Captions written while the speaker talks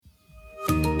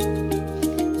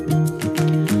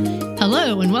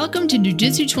Hello and welcome to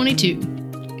Jiu-Jitsu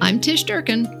 22. I'm Tish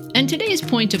Durkin, and today's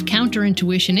point of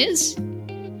counterintuition is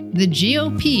the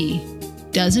G.O.P.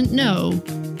 doesn't know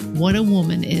what a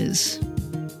woman is.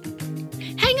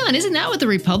 Hang on, isn't that what the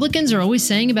Republicans are always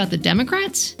saying about the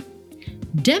Democrats?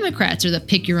 Democrats are the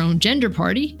pick-your-own-gender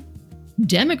party.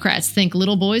 Democrats think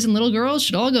little boys and little girls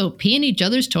should all go pee in each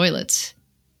other's toilets.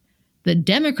 The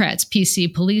Democrats'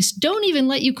 PC police don't even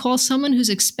let you call someone who's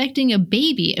expecting a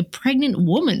baby a pregnant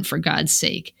woman, for God's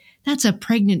sake. That's a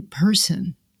pregnant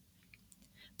person.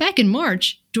 Back in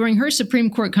March, during her Supreme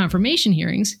Court confirmation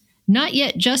hearings, not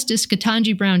yet Justice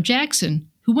Ketanji Brown Jackson,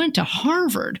 who went to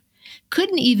Harvard,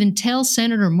 couldn't even tell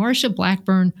Senator Marsha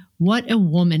Blackburn what a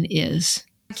woman is.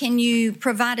 Can you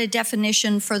provide a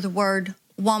definition for the word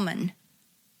woman?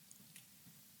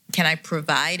 Can I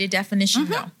provide a definition?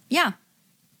 Mm-hmm. No. Yeah.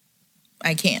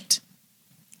 I can't.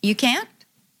 You can't?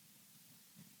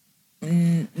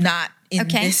 Not in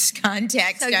this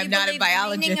context. So I'm not a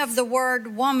biologist. The meaning of the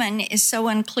word woman is so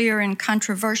unclear and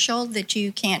controversial that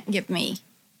you can't give me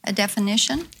a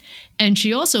definition? And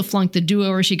she also flunked the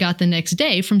do-over she got the next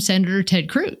day from Senator Ted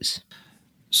Cruz.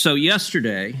 So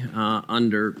yesterday,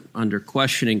 under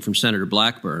questioning from Senator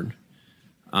Blackburn,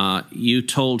 you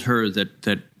told her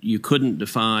that you couldn't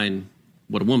define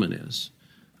what a woman is.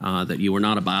 That you were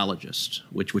not a biologist,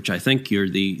 which I think you're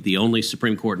the only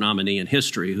Supreme Court nominee in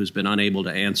history who's been unable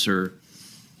to answer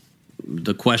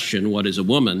the question, what is a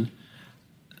woman?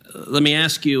 Let me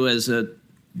ask you, as a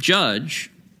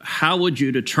judge, how would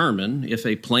you determine if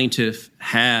a plaintiff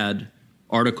had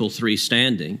Article III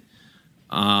standing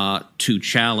to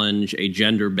challenge a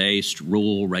gender-based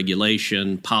rule,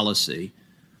 regulation, policy,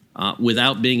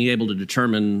 without being able to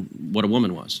determine what a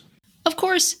woman was? Of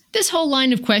course, this whole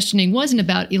line of questioning wasn't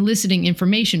about eliciting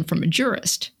information from a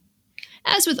jurist.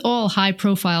 As with all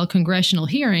high-profile congressional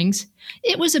hearings,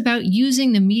 it was about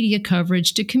using the media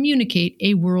coverage to communicate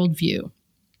a worldview.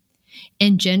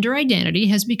 And gender identity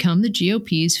has become the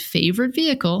GOP's favorite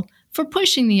vehicle for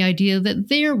pushing the idea that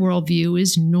their worldview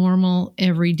is normal,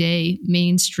 everyday,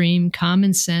 mainstream,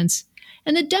 common sense,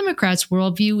 and the Democrats'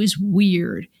 worldview is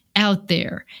weird, out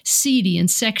there, seedy, and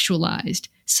sexualized,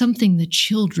 something the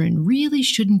children really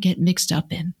shouldn't get mixed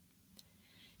up in.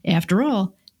 After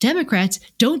all, Democrats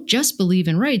don't just believe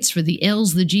in rights for the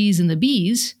L's, the G's, and the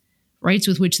B's, rights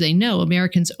with which they know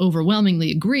Americans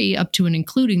overwhelmingly agree up to and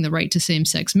including the right to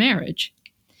same-sex marriage.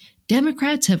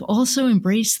 Democrats have also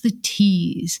embraced the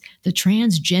T's, the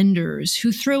transgenders,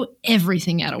 who throw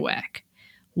everything out of whack.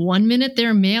 One minute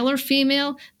they're male or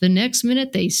female, the next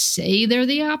minute they say they're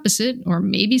the opposite, or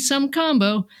maybe some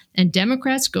combo, and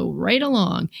Democrats go right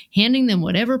along, handing them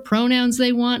whatever pronouns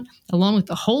they want, along with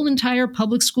the whole entire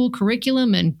public school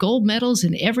curriculum and gold medals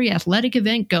in every athletic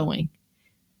event going.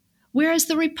 Whereas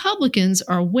the Republicans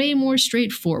are way more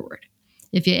straightforward.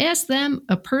 If you ask them,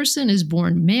 a person is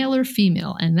born male or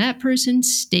female, and that person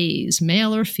stays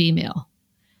male or female.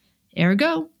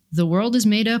 Ergo, the world is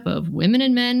made up of women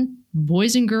and men,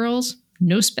 boys and girls,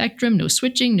 no spectrum, no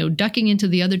switching, no ducking into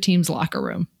the other team's locker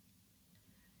room.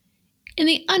 In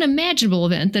the unimaginable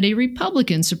event that a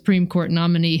Republican Supreme Court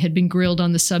nominee had been grilled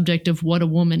on the subject of what a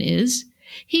woman is,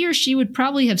 he or she would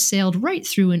probably have sailed right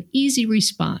through an easy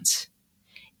response.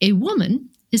 A woman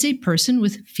is a person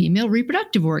with female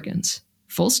reproductive organs.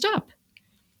 Full stop.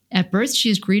 At birth, she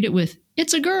is greeted with,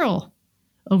 "It's a girl."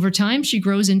 Over time, she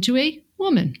grows into a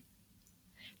woman.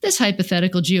 This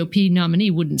hypothetical GOP nominee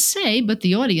wouldn't say, but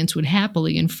the audience would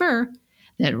happily infer,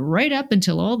 that right up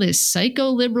until all this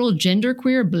psycho-liberal,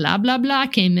 genderqueer blah blah blah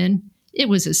came in, it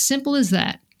was as simple as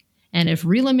that. And if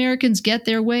real Americans get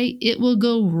their way, it will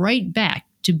go right back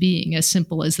to being as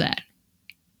simple as that.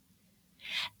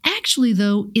 Actually,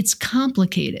 though, it's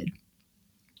complicated.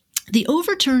 The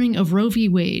overturning of Roe v.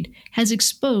 Wade has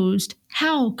exposed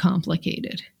how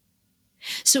complicated.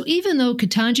 So even though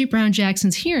Ketanji Brown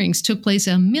Jackson's hearings took place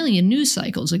a million news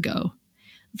cycles ago,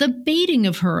 the baiting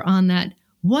of her on that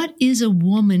 "what is a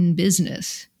woman"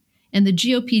 business, and the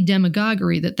GOP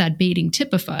demagoguery that baiting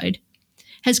typified,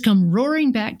 has come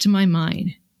roaring back to my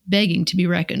mind, begging to be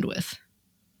reckoned with.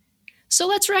 So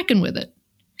let's reckon with it.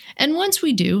 And once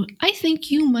we do, I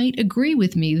think you might agree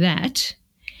with me that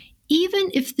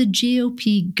even if the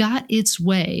GOP got its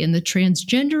way and the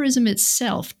transgenderism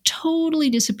itself totally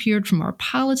disappeared from our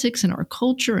politics and our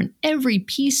culture and every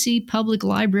PC public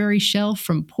library shelf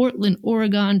from Portland,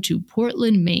 Oregon to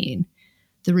Portland, Maine,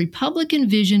 the Republican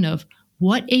vision of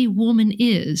what a woman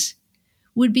is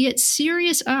would be at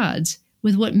serious odds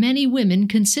with what many women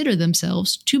consider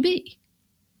themselves to be.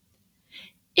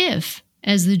 If,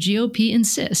 as the GOP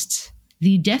insists,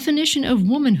 the definition of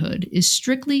womanhood is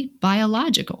strictly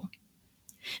biological,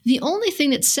 The only thing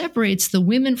that separates the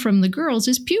women from the girls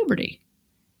is puberty.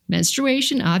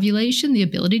 Menstruation, ovulation, the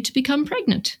ability to become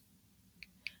pregnant.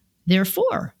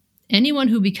 Therefore, anyone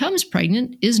who becomes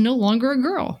pregnant is no longer a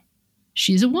girl.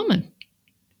 She's a woman.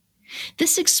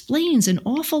 This explains an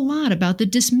awful lot about the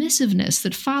dismissiveness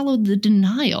that followed the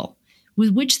denial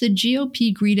with which the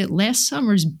GOP greeted last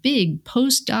summer's big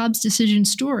post-Dobbs decision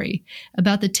story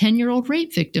about the 10-year-old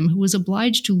rape victim who was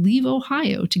obliged to leave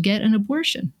Ohio to get an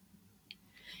abortion.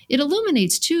 It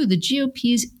illuminates, too, the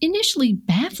GOP's initially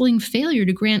baffling failure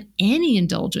to grant any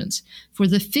indulgence for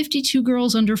the 52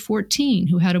 girls under 14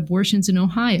 who had abortions in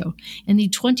Ohio, and the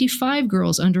 25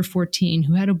 girls under 14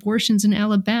 who had abortions in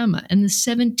Alabama, and the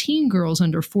 17 girls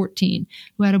under 14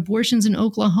 who had abortions in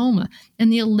Oklahoma,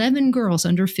 and the 11 girls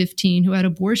under 15 who had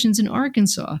abortions in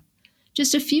Arkansas.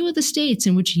 Just a few of the states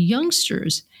in which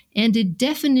youngsters ended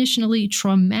definitionally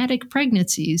traumatic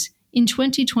pregnancies in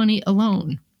 2020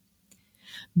 alone.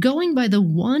 Going by the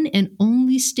one and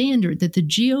only standard that the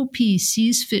GOP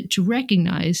sees fit to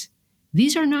recognize,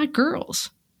 these are not girls.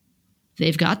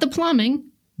 They've got the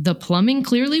plumbing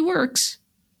clearly works,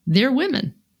 they're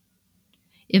women.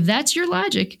 If that's your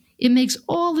logic, it makes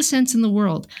all the sense in the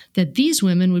world that these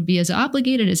women would be as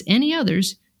obligated as any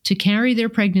others to carry their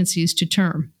pregnancies to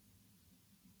term.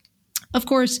 Of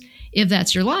course, if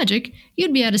that's your logic,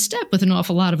 you'd be out of step with an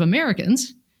awful lot of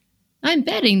Americans. I'm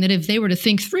betting that if they were to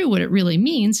think through what it really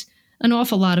means, an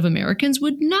awful lot of Americans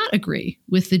would not agree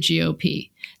with the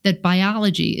GOP that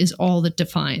biology is all that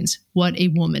defines what a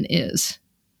woman is.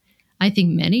 I think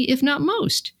many, if not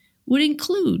most, would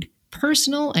include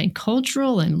personal and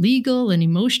cultural and legal and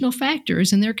emotional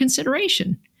factors in their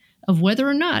consideration of whether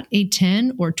or not a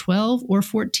 10 or 12 or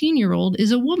 14-year-old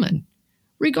is a woman,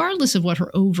 regardless of what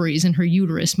her ovaries and her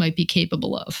uterus might be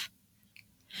capable of.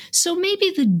 So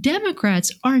maybe the Democrats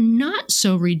are not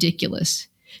so ridiculous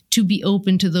to be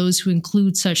open to those who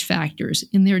include such factors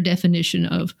in their definition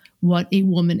of what a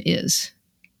woman is.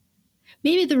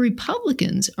 Maybe the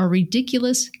Republicans are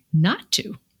ridiculous not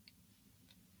to.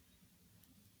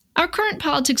 Our current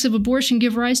politics of abortion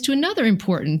give rise to another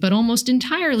important but almost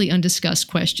entirely undiscussed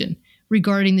question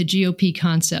regarding the GOP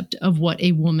concept of what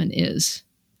a woman is.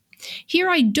 Here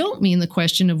I don't mean the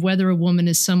question of whether a woman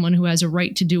is someone who has a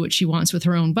right to do what she wants with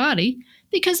her own body,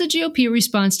 because the GOP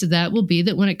response to that will be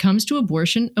that when it comes to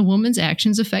abortion, a woman's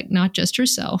actions affect not just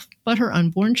herself, but her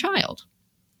unborn child.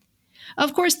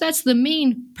 Of course, that's the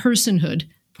main personhood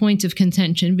point of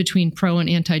contention between pro and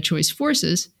anti-choice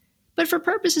forces, but for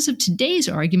purposes of today's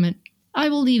argument, I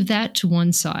will leave that to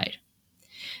one side.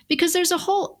 Because there's a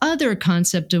whole other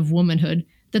concept of womanhood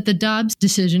that the Dobbs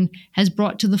decision has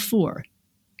brought to the fore,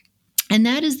 and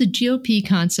that is the GOP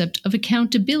concept of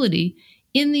accountability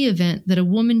in the event that a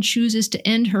woman chooses to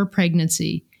end her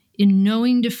pregnancy in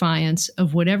knowing defiance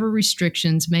of whatever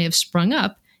restrictions may have sprung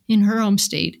up in her home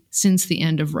state since the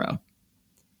end of Roe.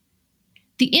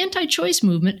 The anti-choice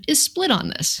movement is split on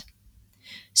this.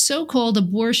 So-called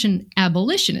abortion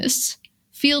abolitionists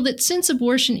feel that since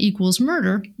abortion equals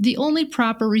murder, the only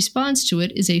proper response to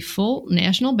it is a full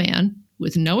national ban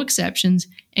with no exceptions,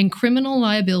 and criminal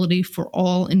liability for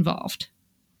all involved.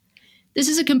 This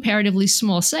is a comparatively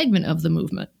small segment of the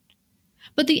movement.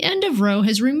 But the end of Roe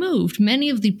has removed many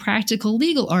of the practical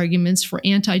legal arguments for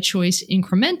anti-choice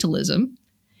incrementalism,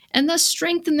 and thus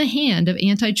strengthened the hand of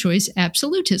anti-choice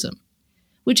absolutism,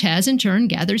 which has in turn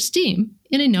gathered steam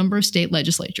in a number of state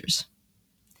legislatures.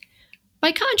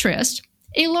 By contrast,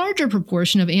 a larger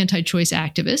proportion of anti-choice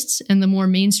activists and the more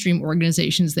mainstream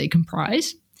organizations they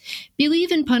comprise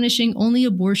believe in punishing only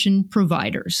abortion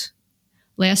providers.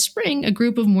 Last spring, a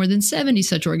group of more than 70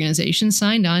 such organizations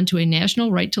signed on to a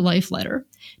national right to life letter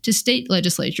to state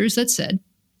legislatures that said,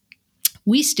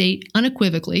 "We state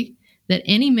unequivocally that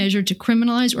any measure to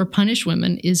criminalize or punish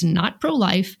women is not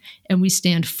pro-life, and we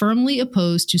stand firmly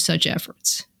opposed to such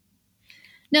efforts."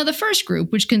 Now, the first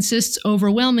group, which consists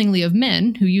overwhelmingly of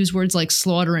men who use words like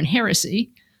slaughter and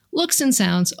heresy, looks and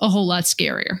sounds a whole lot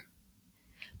scarier.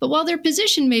 But while their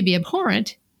position may be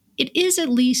abhorrent, it is at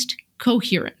least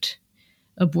coherent.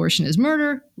 Abortion is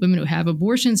murder. Women who have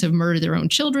abortions have murdered their own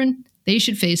children. They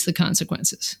should face the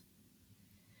consequences.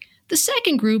 The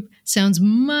second group sounds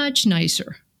much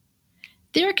nicer.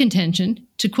 Their contention,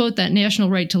 to quote that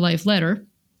National Right to Life letter,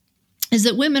 is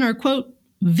that women are, quote,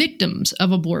 victims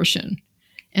of abortion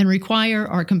and require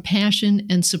our compassion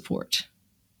and support.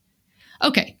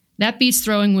 Okay, that beats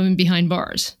throwing women behind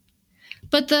bars.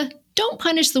 But the don't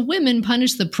punish the women,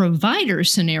 punish the provider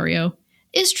scenario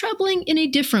is troubling in a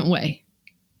different way.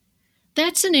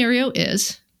 That scenario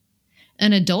is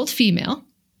an adult female,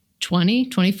 20,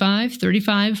 25,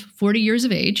 35, 40 years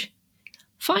of age,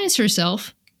 finds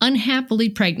herself unhappily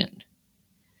pregnant.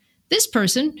 This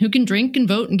person, who can drink and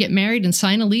vote and get married and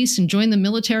sign a lease and join the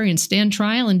military and stand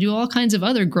trial and do all kinds of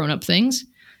other grown-up things,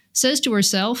 says to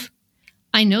herself,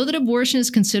 I know that abortion is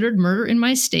considered murder in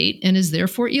my state and is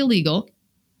therefore illegal,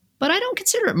 but I don't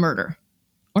consider it murder.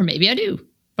 Or maybe I do,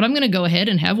 but I'm going to go ahead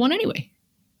and have one anyway.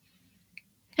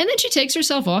 And then she takes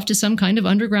herself off to some kind of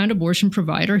underground abortion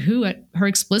provider who, at her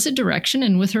explicit direction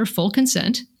and with her full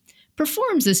consent,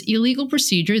 performs this illegal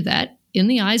procedure that, in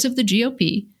the eyes of the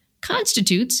GOP,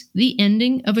 constitutes the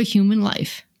ending of a human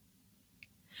life.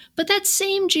 But that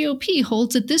same GOP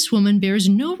holds that this woman bears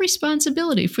no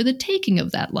responsibility for the taking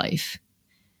of that life.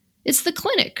 It's the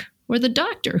clinic or the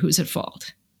doctor who's at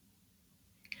fault.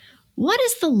 What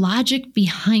is the logic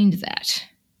behind that?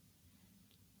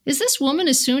 Is this woman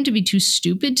assumed to be too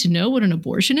stupid to know what an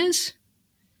abortion is?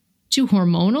 Too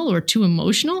hormonal or too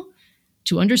emotional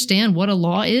to understand what a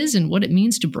law is and what it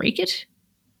means to break it?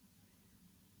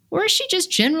 Or is she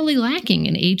just generally lacking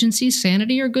in agency,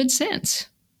 sanity, or good sense?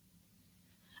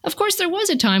 Of course, there was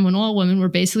a time when all women were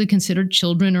basically considered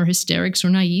children or hysterics or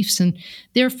naifs and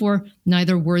therefore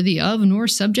neither worthy of nor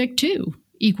subject to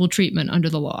equal treatment under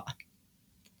the law.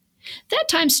 That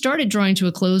time started drawing to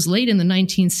a close late in the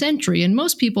 19th century, and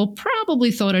most people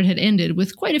probably thought it had ended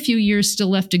with quite a few years still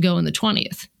left to go in the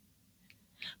 20th.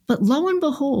 But lo and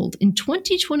behold, in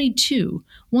 2022,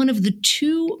 one of the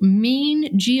two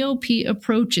main GOP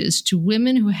approaches to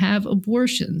women who have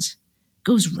abortions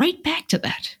goes right back to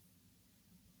that.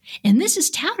 And this is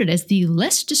touted as the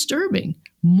less disturbing,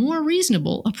 more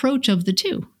reasonable approach of the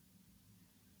two.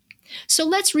 So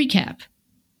let's recap.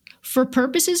 For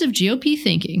purposes of GOP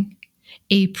thinking,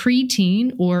 a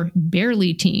preteen or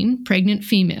barely teen pregnant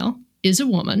female is a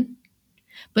woman,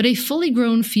 but a fully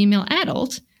grown female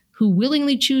adult who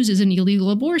willingly chooses an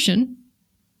illegal abortion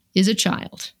is a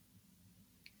child.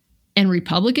 And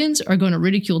Republicans are going to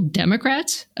ridicule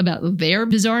Democrats about their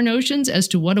bizarre notions as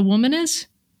to what a woman is?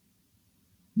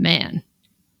 Man,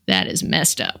 that is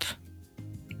messed up.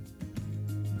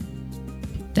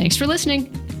 Thanks for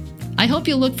listening. I hope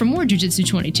you'll look for more Jiu-Jitsu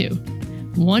 22.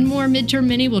 One more midterm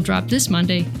mini will drop this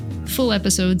Monday, full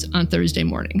episodes on Thursday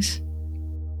mornings.